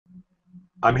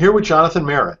I'm here with Jonathan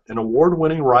Merritt, an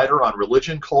award-winning writer on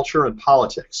religion, culture, and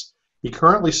politics. He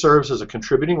currently serves as a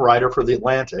contributing writer for The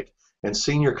Atlantic and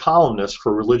senior columnist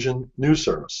for Religion News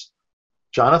Service.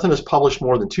 Jonathan has published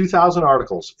more than 2,000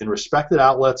 articles in respected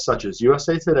outlets such as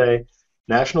USA Today,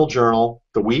 National Journal,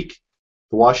 The Week,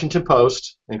 The Washington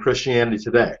Post, and Christianity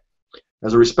Today.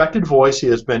 As a respected voice, he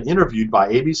has been interviewed by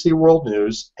ABC World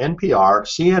News, NPR,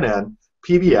 CNN,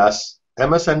 PBS,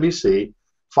 MSNBC,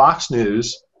 Fox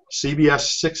News,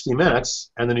 CBS 60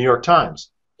 Minutes, and the New York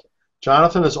Times.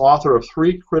 Jonathan is author of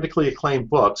 3 critically acclaimed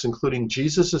books, including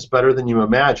Jesus is Better Than You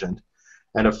Imagined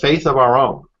and A Faith of Our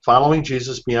Own, Following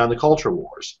Jesus Beyond the Culture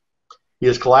Wars. He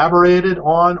has collaborated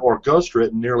on or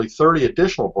ghostwritten nearly 30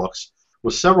 additional books,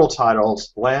 with several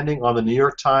titles landing on the New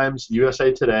York Times,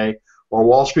 USA Today, or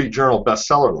Wall Street Journal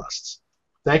bestseller lists.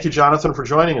 Thank you, Jonathan, for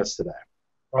joining us today.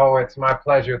 Oh, it's my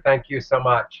pleasure. Thank you so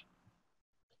much.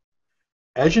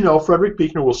 As you know, Frederick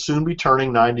Buechner will soon be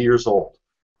turning 90 years old.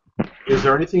 Is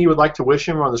there anything you would like to wish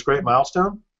him on this great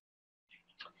milestone?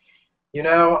 You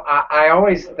know, I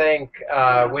always think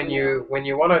when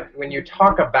you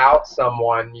talk about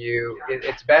someone,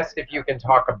 it's best if you can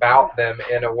talk about them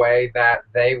in a way that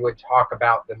they would talk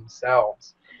about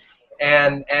themselves.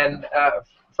 And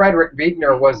Frederick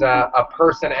Buechner was a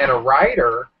person and a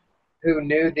writer who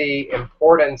knew the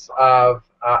importance of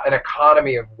an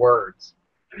economy of words.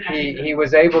 He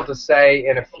was able to say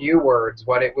in a few words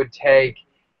what it would take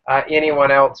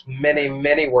anyone else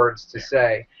many words to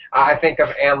say. I think of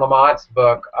Anne Lamott's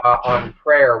book on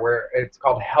prayer, where it's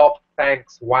called Help,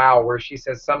 Thanks, Wow, where she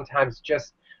says sometimes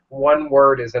just one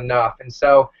word is enough. And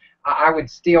so I would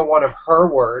steal one of her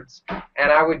words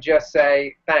and I would just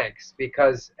say thanks,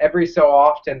 because every so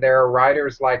often there are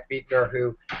writers like Buechner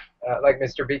who, like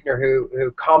Mr. Buechner,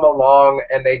 who come along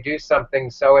and they do something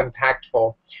so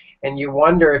impactful, and you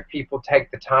wonder if people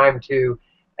take the time to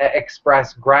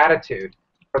express gratitude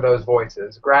for those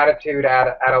voices, gratitude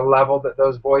at a level that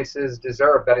those voices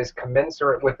deserve, that is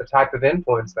commensurate with the type of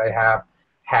influence they have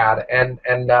had. And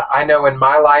I know in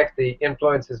my life the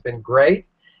influence has been great.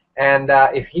 And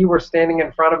if he were standing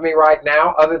in front of me right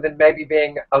now, other than maybe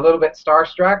being a little bit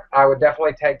starstruck, I would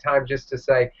definitely take time just to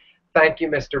say, thank you,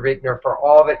 Mr. Buechner, for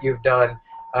all that you've done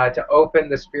to open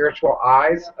the spiritual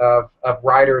eyes of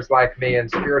writers like me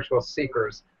and spiritual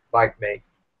seekers like me.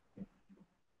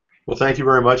 Well, thank you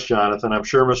very much, Jonathan. I'm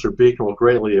sure Mr. Buechner will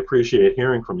greatly appreciate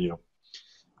hearing from you.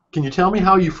 Can you tell me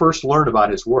how you first learned about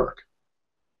his work?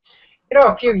 You know,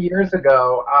 a few years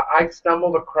ago, I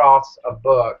stumbled across a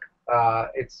book.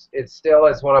 It still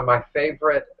is one of my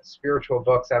favorite spiritual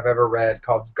books I've ever read,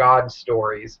 called God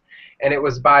Stories. And it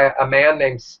was by a man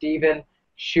named Stephen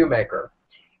Shoemaker.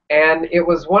 And it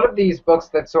was one of these books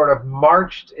that sort of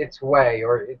marched its way,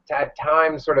 or it, at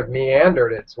times sort of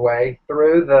meandered its way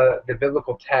through the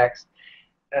biblical text,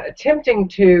 attempting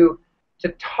to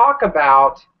talk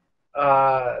about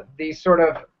these sort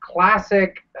of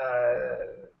classic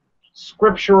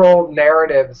scriptural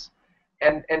narratives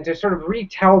and to sort of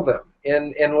retell them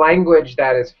in language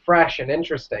that is fresh and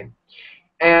interesting.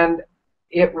 And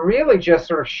it really just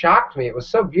sort of shocked me. It was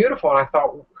so beautiful, and I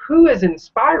thought, who is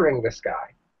inspiring this guy?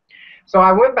 So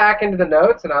I went back into the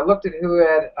notes and I looked at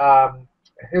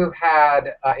who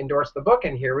had endorsed the book,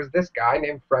 and here was this guy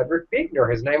named Frederick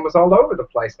Buechner. His name was all over the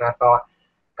place, and I thought,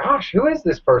 gosh, who is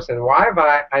this person? Why have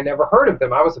I never heard of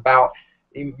them? I was about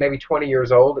maybe 20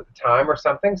 years old at the time or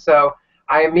something. So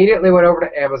I immediately went over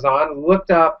to Amazon,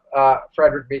 looked up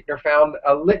Frederick Buechner, found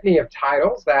a litany of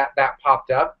titles that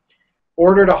popped up,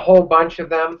 ordered a whole bunch of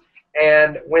them,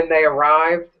 and when they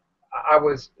arrived, I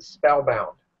was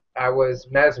spellbound. I was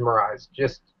mesmerized,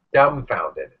 just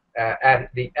dumbfounded at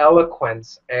the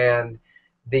eloquence and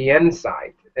the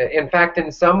insight. In fact,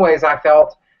 in some ways, I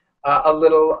felt a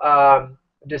little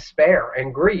despair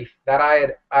and grief that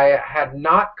I had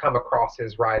not come across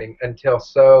his writing until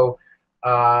so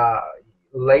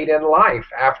late in life.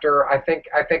 After I think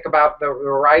about the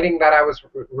writing that I was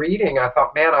reading, I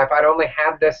thought, man, if I'd only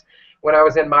had this when I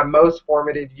was in my most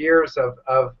formative years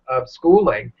of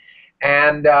schooling.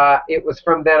 And it was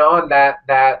from then on that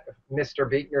Mr.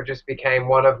 Buechner just became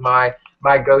one of my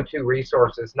go-to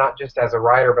resources, not just as a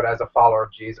writer, but as a follower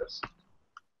of Jesus.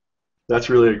 That's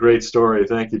really a great story.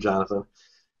 Thank you, Jonathan.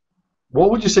 What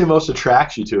would you say most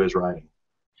attracts you to his writing?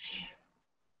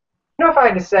 You know, if I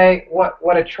had to say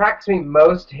what attracts me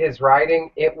most to his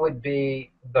writing, it would be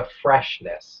the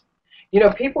freshness. You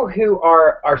know, people who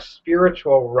are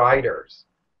spiritual writers,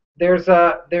 there's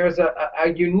a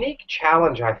unique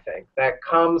challenge, I think, that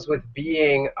comes with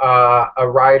being a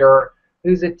writer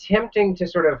who's attempting to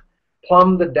sort of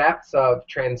plumb the depths of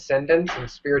transcendence and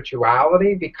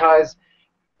spirituality, because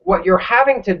what you're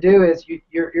having to do is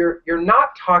you're not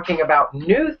talking about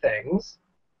new things.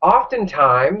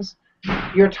 Oftentimes,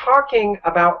 you're talking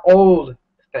about old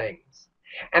things.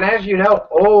 And as you know,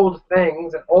 old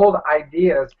things and old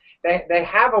ideas, they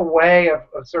have a way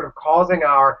of sort of causing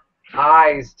our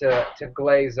eyes to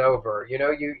glaze over. You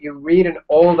know, you read an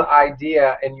old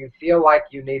idea and you feel like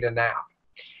you need a nap.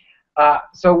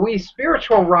 So we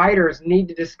spiritual writers need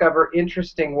to discover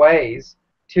interesting ways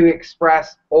to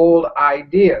express old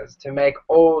ideas, to make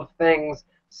old things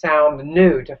sound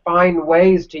new, to find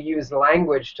ways to use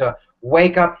language to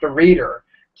wake up the reader,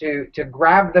 to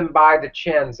grab them by the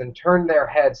chins and turn their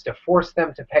heads, to force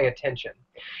them to pay attention.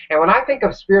 And when I think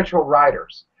of spiritual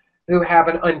writers who have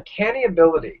an uncanny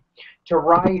ability to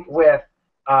write with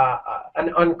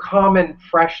an uncommon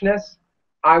freshness,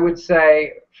 I would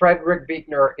say Frederick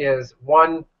Buechner is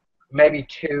one, maybe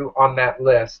two on that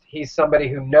list. He's somebody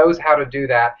who knows how to do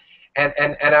that. And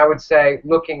I would say,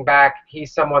 looking back,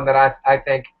 he's someone that I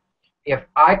think if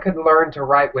I could learn to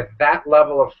write with that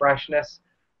level of freshness,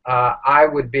 I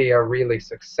would be a really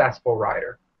successful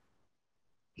writer.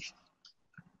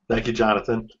 Thank you,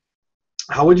 Jonathan.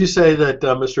 How would you say that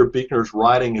Mr. Buechner's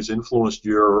writing has influenced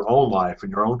your own life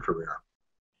and your own career?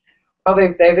 Well,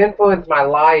 they've influenced my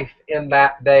life in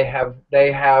that they have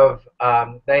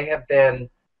been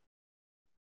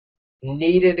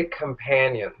needed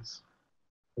companions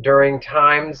during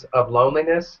times of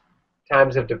loneliness,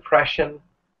 times of depression,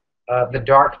 the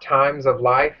dark times of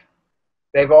life.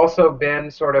 They've also been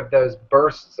sort of those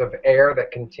bursts of air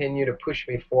that continue to push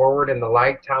me forward in the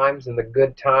light times and the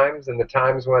good times and the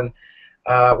times when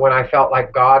I felt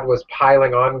like God was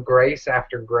piling on grace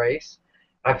after grace.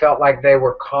 I felt like they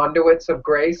were conduits of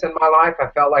grace in my life. I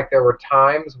felt like there were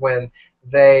times when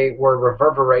they were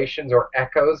reverberations or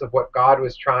echoes of what God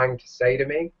was trying to say to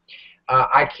me.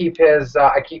 I keep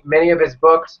many of his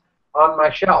books on my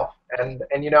shelf, and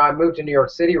you know, I moved to New York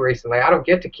City recently. I don't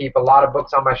get to keep a lot of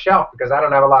books on my shelf because I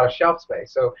don't have a lot of shelf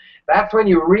space. So that's when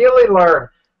you really learn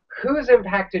who's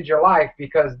impacted your life,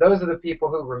 because those are the people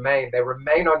who remain. They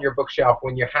remain on your bookshelf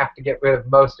when you have to get rid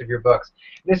of most of your books.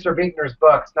 Mr. Buechner's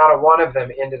books, not a one of them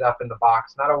ended up in the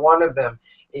box. Not a one of them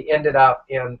ended up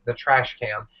in the trash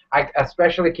can. I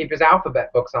especially keep his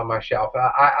alphabet books on my shelf.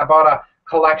 I bought a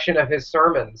collection of his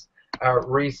sermons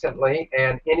recently,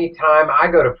 and anytime I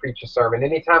go to preach a sermon,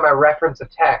 anytime I reference a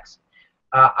text,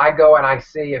 I go and I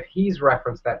see if he's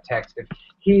referenced that text, if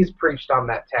he's preached on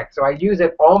that text. So I use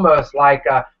it almost like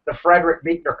the Frederick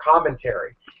Buechner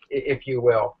commentary, if you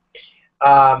will.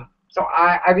 So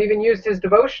I've even used his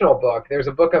devotional book. There's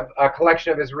a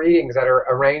collection of his readings that are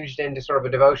arranged into sort of a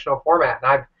devotional format,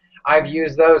 and I've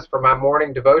used those for my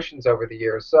morning devotions over the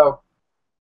years. So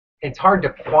it's hard to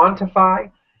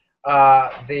quantify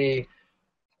the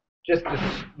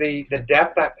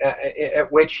depth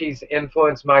at which he's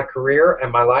influenced my career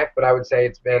and my life, but I would say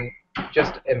it's been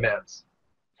just immense.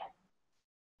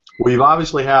 We've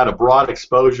obviously had a broad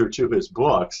exposure to his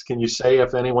books. Can you say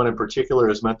if anyone in particular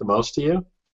has meant the most to you?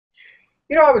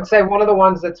 You know, I would say one of the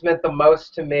ones that's meant the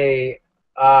most to me,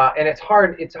 and it's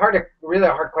really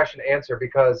a hard question to answer,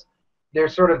 because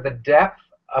there's sort of the depth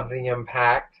of the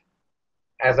impact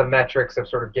as a metrics of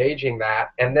sort of gauging that,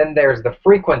 and then there's the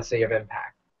frequency of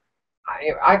impact.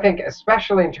 I think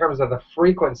especially in terms of the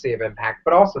frequency of impact,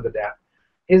 but also the depth.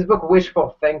 His book,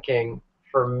 Wishful Thinking,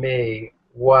 for me,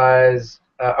 was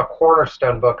a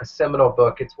cornerstone book, a seminal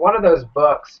book. It's one of those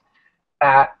books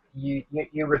that you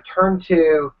return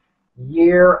to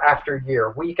year after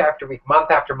year, week after week,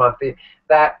 month after month.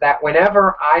 That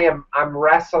whenever I'm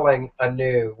wrestling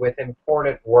anew with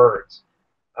important words,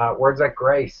 words like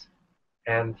grace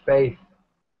and faith,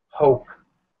 hope,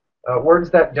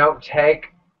 words that don't take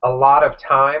a lot of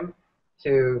time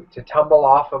to tumble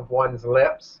off of one's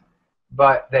lips,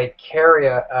 but they carry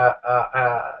a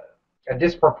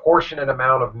disproportionate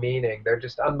amount of meaning. They're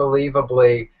just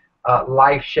unbelievably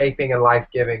life-shaping and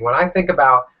life-giving. When I think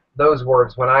about those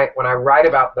words, when I write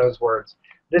about those words,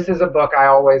 this is a book I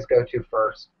always go to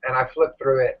first, and I flip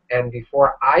through it, and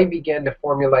before I begin to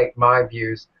formulate my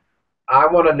views, I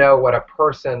want to know what a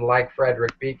person like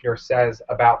Frederick Buechner says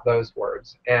about those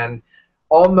words. And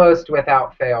almost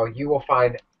without fail, you will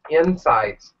find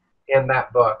insights in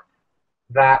that book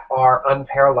that are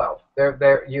unparalleled.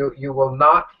 You will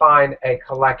not find a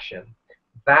collection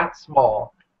that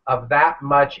small of that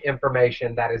much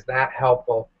information that is that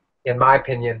helpful, in my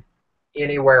opinion,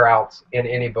 anywhere else in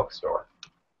any bookstore.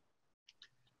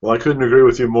 Well, I couldn't agree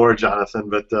with you more, Jonathan,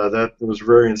 but that was a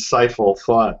very insightful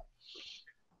thought.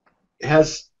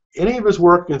 Has any of his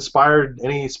work inspired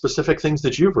any specific things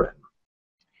that you've written?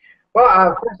 Well,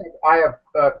 of course, I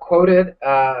have quoted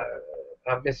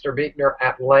Mr. Buechner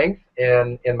at length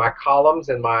in my columns,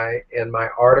 in my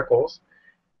articles.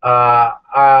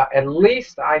 At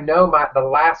least I know the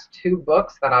last two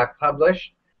books that I've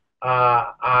published.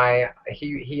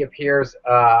 He appears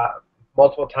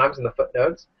multiple times in the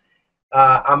footnotes.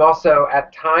 I'm also,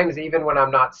 at times, even when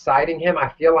I'm not citing him, I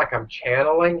feel like I'm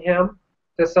channeling him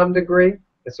to some degree.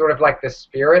 It's sort of like the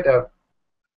spirit of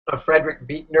Frederick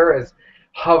Buechner is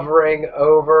hovering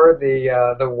over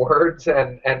the words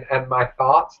and my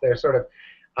thoughts. They're sort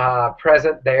of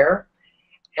present there.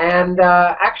 And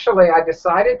actually, I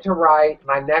decided to write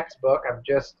my next book. I've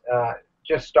just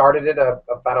started it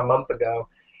about a month ago.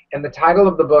 And the title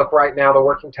of the book right now, the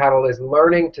working title, is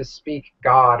Learning to Speak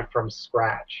God from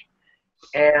Scratch.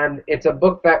 And it's a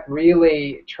book that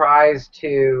really tries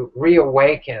to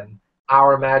reawaken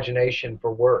our imagination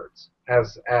for words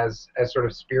as sort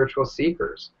of spiritual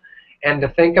seekers, and to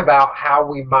think about how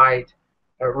we might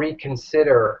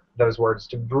reconsider those words,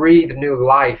 to breathe new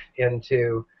life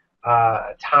into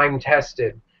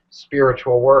time-tested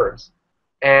spiritual words.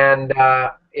 And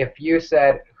if you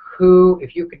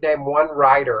could name one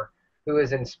writer who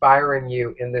is inspiring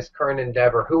you in this current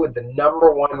endeavor, who would the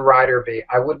number one writer be?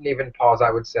 I wouldn't even pause. I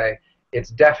would say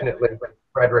it's definitely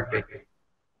Frederick Buechner.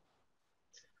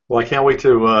 Well, I can't wait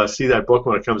to see that book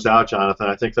when it comes out, Jonathan.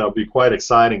 I think that'll be quite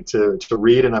exciting to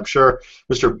read, and I'm sure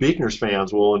Mr. Buechner's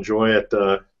fans will enjoy it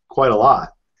quite a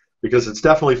lot, because it's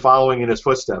definitely following in his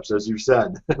footsteps, as you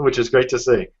said, which is great to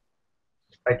see.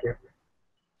 Thank you.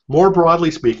 More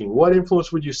broadly speaking, what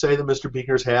influence would you say that Mr.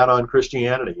 Buechner's had on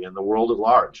Christianity and the world at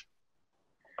large?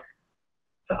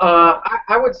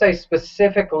 I would say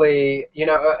specifically,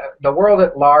 the world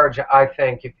at large, I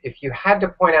think, if you had to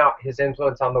point out his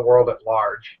influence on the world at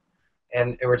large,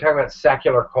 and we're talking about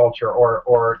secular culture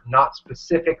or not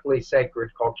specifically sacred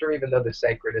culture, even though the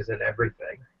sacred is in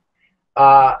everything,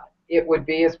 it would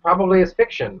be probably his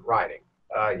fiction writing,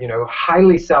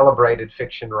 highly celebrated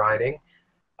fiction writing.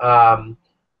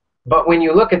 But when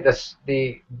you look at this,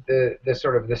 the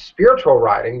sort of the spiritual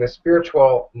writing, the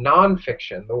spiritual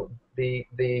nonfiction, the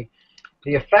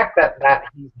effect that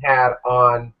he's had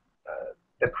on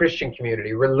the Christian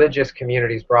community, religious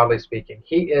communities broadly speaking,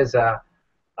 he is a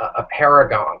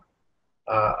paragon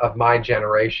of my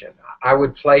generation. I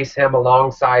would place him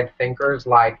alongside thinkers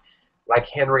like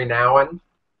Henry Nouwen,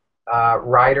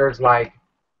 writers like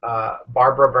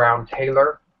Barbara Brown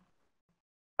Taylor,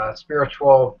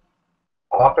 spiritual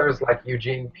authors like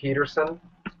Eugene Peterson,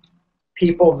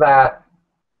 people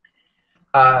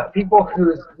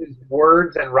whose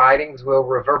words and writings will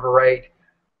reverberate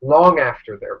long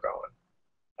after they're gone.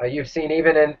 You've seen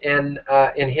even in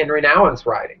Henry Nouwen's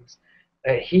writings,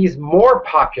 he's more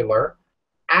popular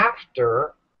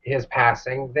after his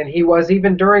passing than he was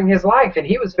even during his life, and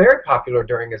he was very popular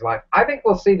during his life. I think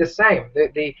we'll see the same.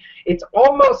 It's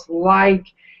almost like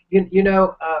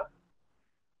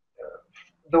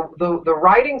the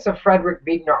writings of Frederick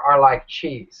Buechner are like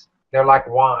cheese. They're like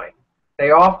wine.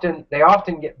 They often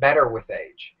get better with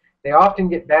age. They often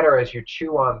get better as you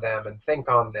chew on them and think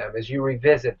on them, as you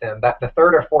revisit them. That the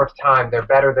third or fourth time, they're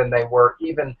better than they were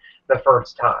even the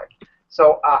first time.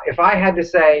 So if I had to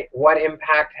say what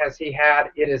impact has he had,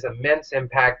 it is immense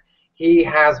impact. He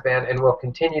has been and will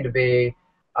continue to be,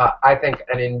 I think,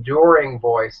 an enduring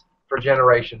voice for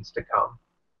generations to come.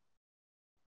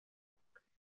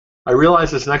 I realize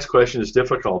this next question is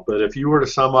difficult, but if you were to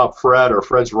sum up Fred or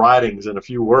Fred's writings in a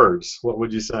few words, what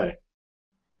would you say?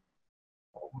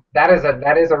 That is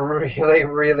a really,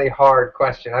 really hard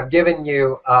question. I've given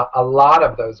you a lot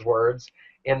of those words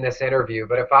in this interview,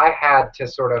 but if I had to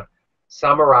sort of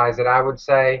summarize it, I would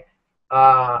say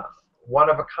one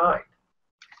of a kind.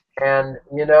 And,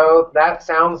 that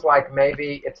sounds like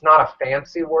maybe it's not a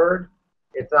fancy word.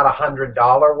 It's not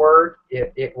 $100 word.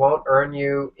 It won't earn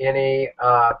you any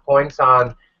points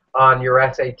on your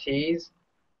SATs.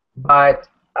 But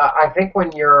I think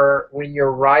when you're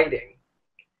writing,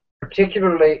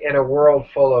 particularly in a world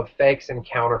full of fakes and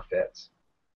counterfeits,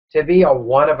 to be a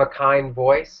one-of-a-kind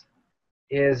voice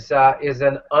is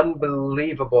an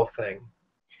unbelievable thing.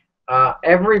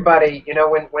 Everybody,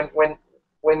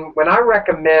 when I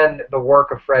recommend the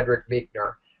work of Frederick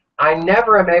Buechner, I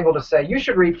never am able to say, you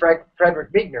should read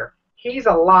Frederick Buechner. He's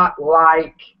a lot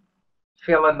like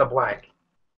fill in the blank.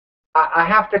 I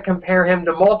have to compare him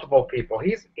to multiple people.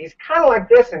 He's kind of like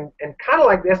this and kind of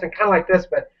like this and kind of like this,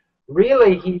 but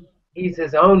really he's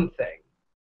his own thing.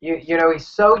 He's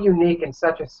so unique and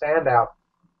such a standout.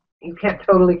 You can't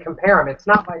totally compare him. It's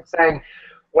not like saying,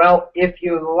 well, if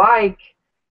you like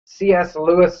C.S.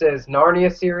 Lewis's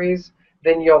Narnia series,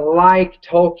 then you'll like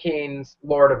Tolkien's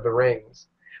Lord of the Rings,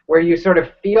 where you sort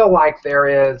of feel like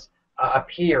there is a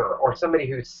peer or somebody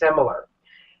who's similar.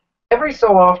 Every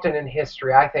so often in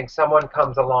history, I think someone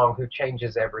comes along who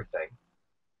changes everything,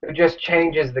 who just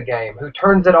changes the game, who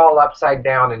turns it all upside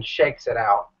down and shakes it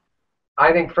out.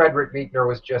 I think Frederick Buechner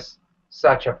was just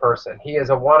such a person. He is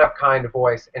a one-of-kind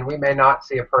voice, and we may not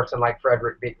see a person like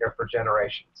Frederick Buechner for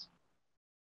generations.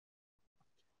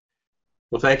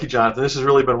 Well, thank you, Jonathan. This has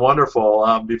really been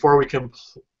wonderful. Before we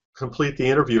complete the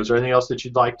interview, is there anything else that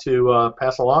you'd like to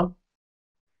pass along?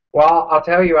 Well, I'll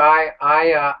tell you,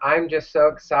 I'm just so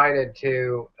excited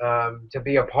to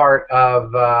be a part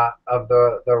of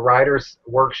the writers'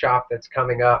 workshop that's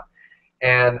coming up.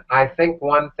 And I think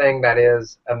one thing that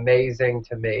is amazing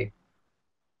to me,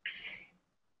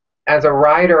 as a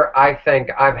writer, I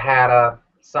think I've had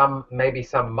maybe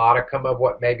some modicum of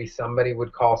what maybe somebody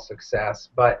would call success,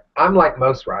 but I'm like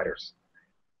most writers.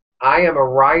 I am a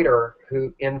writer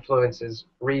who influences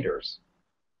readers.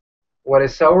 What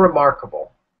is so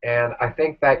remarkable, and I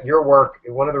think that your work,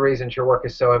 one of the reasons your work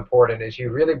is so important, is you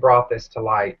really brought this to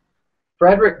light.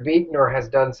 Frederick Buechner has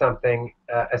done something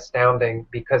astounding,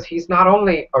 because he's not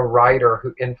only a writer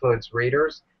who influences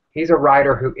readers, he's a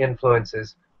writer who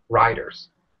influences writers.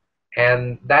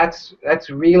 And that's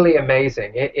really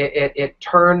amazing. It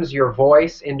turns your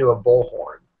voice into a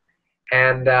bullhorn.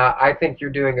 And I think you're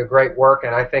doing a great work,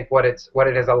 and I think what it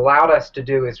has allowed us to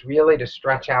do is really to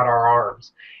stretch out our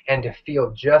arms and to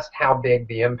feel just how big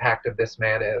the impact of this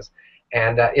man is.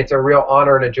 And it's a real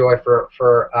honor and a joy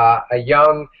for a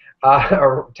young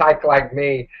tyke like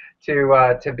me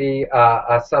to be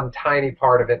some tiny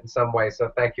part of it in some way.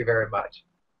 So thank you very much.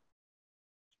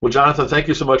 Well, Jonathan, thank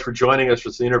you so much for joining us for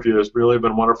this interview. It's really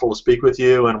been wonderful to speak with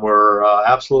you, and we're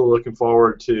absolutely looking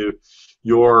forward to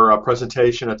your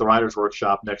presentation at the Writers'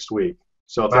 Workshop next week.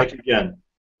 So thank you again.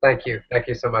 Thank you. Thank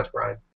you so much, Brian.